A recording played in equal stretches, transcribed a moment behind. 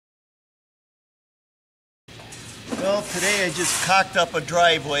Well, today I just caulked up a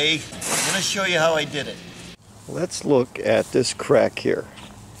driveway. I'm going to show you how I did it. Let's look at this crack here.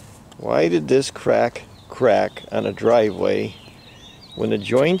 Why did this crack on a driveway when the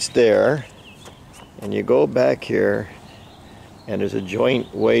joint's there and you go back here and there's a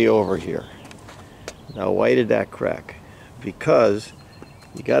joint way over here? Now, why did that crack? Because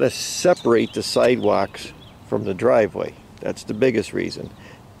you got to separate the sidewalks from the driveway. That's the biggest reason.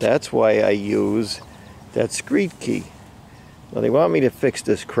 That's why I use that screed key. Now they want me to fix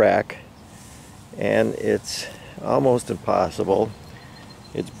this crack and it's almost impossible.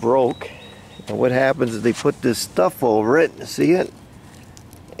 It's broke, and what happens is they put this stuff over it, see it?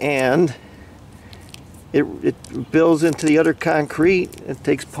 And it builds into the other concrete. It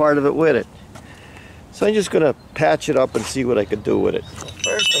takes part of it with it. So I'm just going to patch it up and see what I can do with it.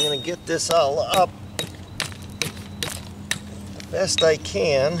 First I'm going to get this all up the best I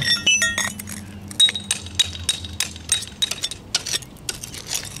can.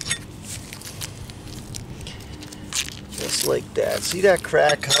 Just like that. See that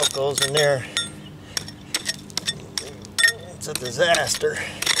crack, how it goes in there? It's a disaster.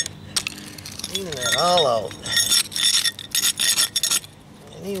 Cleaning that all out.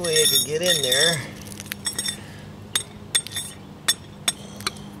 Any way I could get in there.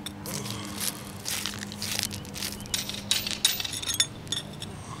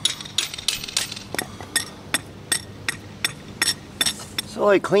 So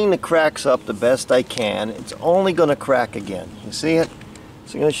I clean the cracks up the best I can. It's only going to crack again. You see it?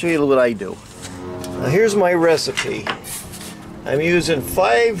 So I'm going to show you what I do. Now here's my recipe. I'm using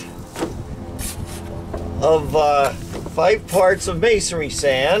 5 parts of masonry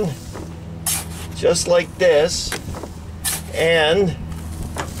sand, just like this, and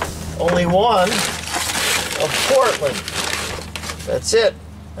only 1 of Portland. That's it.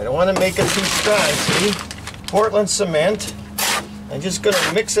 I don't want to make it too strong. See? Portland cement. I'm just going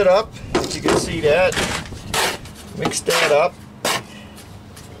to mix it up, if you can see that. Mix that up.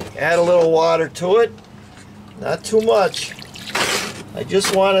 Add a little water to it. Not too much. I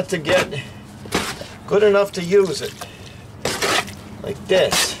just want it to get good enough to use it. Like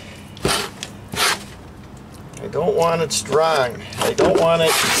this. I don't want it strong. I don't want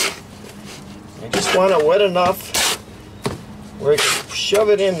it... I just want it wet enough where I can shove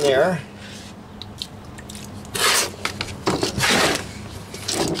it in there.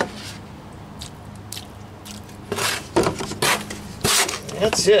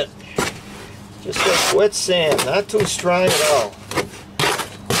 That's it. Just like wet sand, not too strong at all.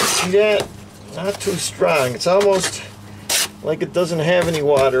 See that? Not too strong. It's almost like it doesn't have any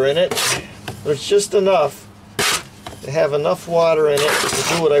water in it, but it's just enough to have enough water in it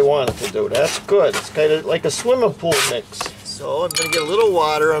to do what I want it to do. That's good. It's kind of like a swimming pool mix. So I'm going to get a little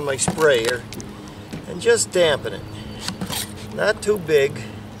water on my sprayer and just dampen it. Not too big,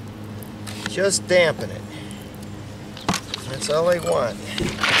 just dampen it. That's all I want.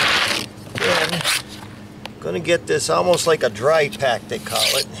 Then I'm going to get this almost like a dry pack, they call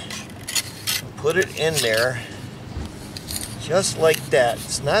it. Put it in there just like that.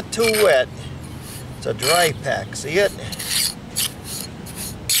 It's not too wet. It's a dry pack. See it?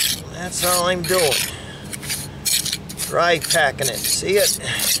 That's all I'm doing. Dry packing it. See it?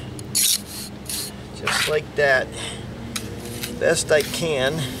 Just like that. Best I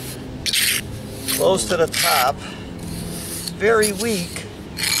can. Close to the top. Very weak.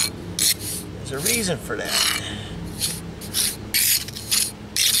 There's a reason for that.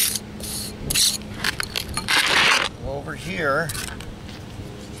 Over here,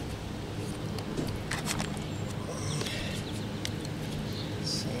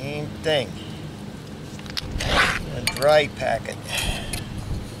 same thing. And dry pack it.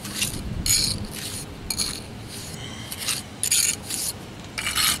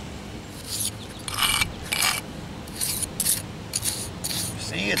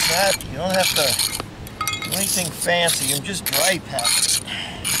 See, it's not, you don't have to do anything fancy, you can just dry pack it.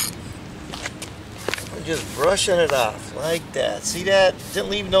 I'm just brushing it off like that. See that? Didn't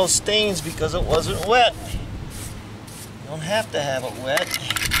leave no stains because it wasn't wet. You don't have to have it wet.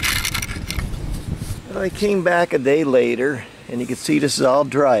 Well, I came back a day later and you can see this is all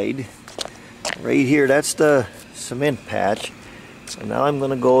dried. Right here, that's the cement patch. And now I'm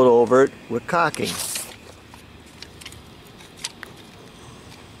going to go over it with caulking.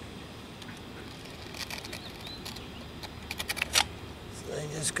 I'm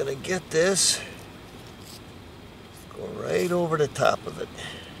just going to get this, go right over the top of it.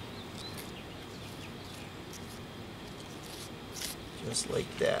 Just like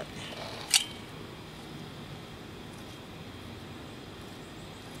that.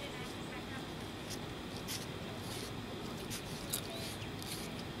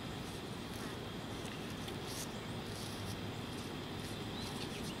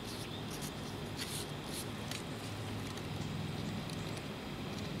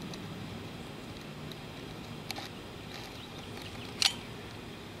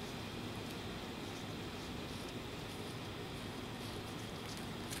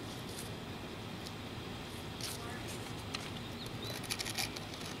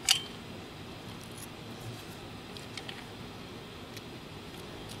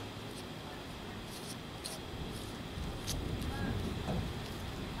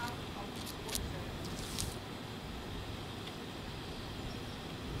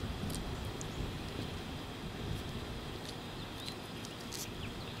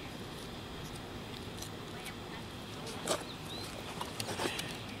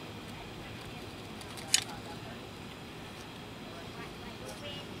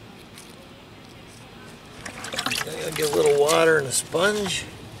 I'm gonna get a little water and a sponge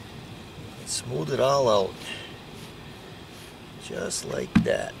and smooth it all out. Just like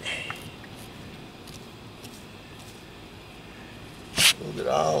that. Smooth it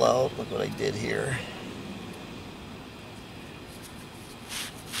all out. Look what I did here.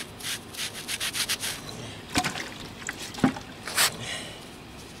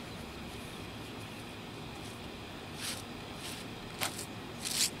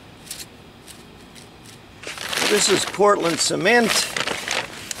 This is Portland cement.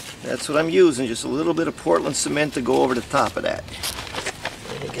 That's what I'm using, just a little bit of Portland cement to go over the top of that.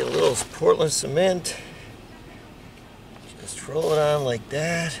 Then you get a little Portland cement. Just roll it on like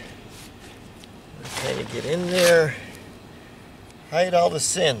that. Kind of get in there. Hide all the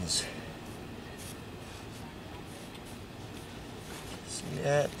sins. See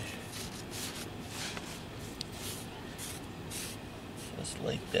that? Just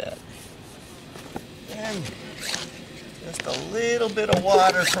like that. And just a little bit of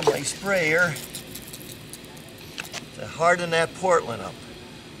water from my sprayer to harden that Portland up.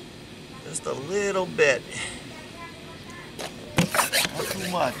 Just a little bit. Not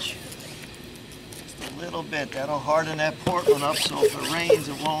too much. Just a little bit. That'll harden that Portland up so if it rains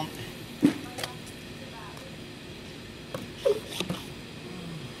it won't.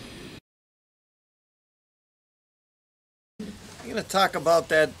 I'm going to talk about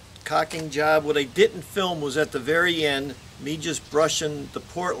that caulking job. What I didn't film was at the very end, me just brushing the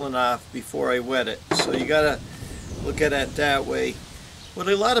Portland off before I wet it. So you gotta look at it that way. What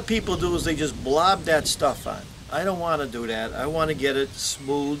a lot of people do is they just blob that stuff on. I don't want to do that. I want to get it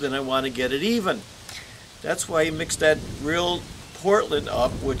smooth and I want to get it even. That's why I mix that real Portland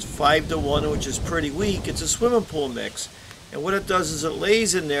up with 5-to-1, which is pretty weak. It's a swimming pool mix. And what it does is it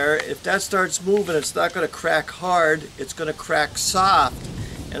lays in there. If that starts moving, it's not going to crack hard. It's going to crack soft.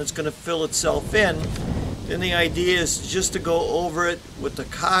 And it's going to fill itself in. Then the idea is just to go over it with the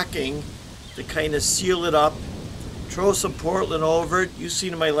caulking to kind of seal it up. Throw some Portland over it. You've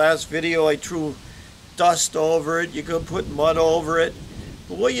seen in my last video I threw dust over it. You can put mud over it.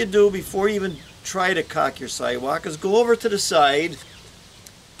 But what you do before you even try to caulk your sidewalk is go over to the side,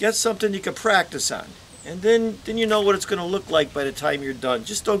 get something you can practice on. And then you know what it's going to look like by the time you're done.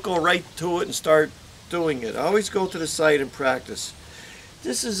 Just don't go right to it and start doing it. Always go to the side and practice.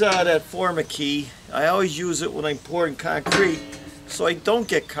 This is that Forma key. I always use it when I'm pouring concrete so I don't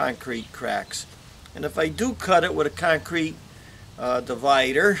get concrete cracks. And if I do cut it with a concrete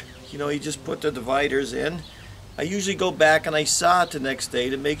divider, you know, you just put the dividers in. I usually go back and I saw it the next day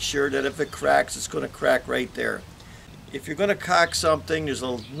to make sure that if it cracks, it's going to crack right there. If you're going to caulk something, there's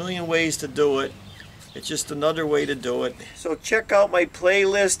a million ways to do it. It's just another way to do it. So check out my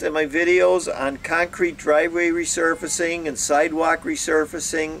playlist and my videos on concrete driveway resurfacing and sidewalk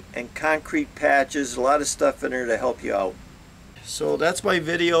resurfacing and concrete patches. A lot of stuff in there to help you out. So that's my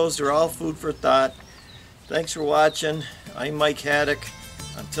videos. They're all food for thought. Thanks for watching. I'm Mike Haduck.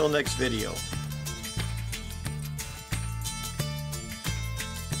 Until next video.